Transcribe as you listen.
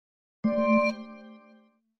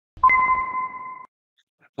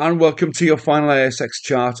And welcome to your final ASX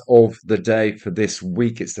chart of the day for this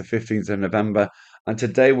week. It's the 15th of November. And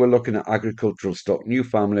today we're looking at agricultural stock,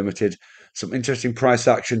 Nufarm Limited. Some interesting price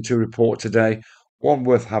action to report today. One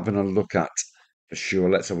worth having a look at for sure.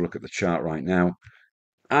 Let's have a look at the chart right now.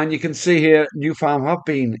 And you can see here, Nufarm have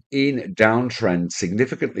been in downtrend,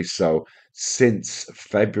 significantly so, since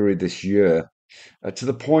February this year, to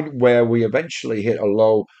the point where we eventually hit a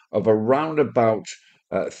low of around about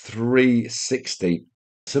 360.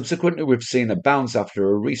 Subsequently, we've seen a bounce after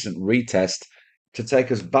a recent retest to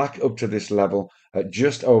take us back up to this level at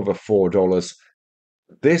just over $4.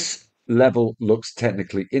 This level looks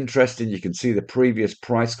technically interesting. You can see the previous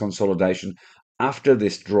price consolidation after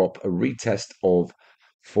this drop, a retest of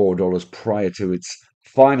 $4 prior to its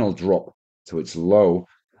final drop to its low.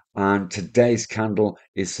 And today's candle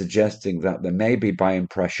is suggesting that there may be buying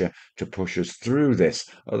pressure to push us through this,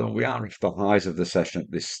 although we are at the highs of the session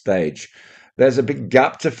at this stage. There's a big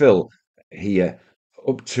gap to fill here,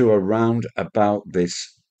 up to around about this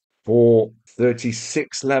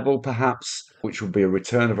 436 level, perhaps, which would be a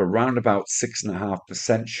return of around about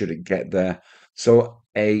 6.5% should it get there. So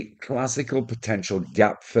a classical potential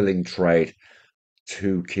gap filling trade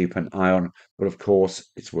to keep an eye on. But of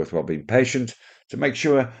course, it's worthwhile being patient to make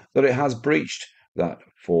sure that it has breached that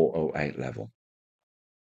 408 level.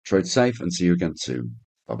 Trade safe and see you again soon.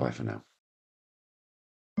 Bye bye for now.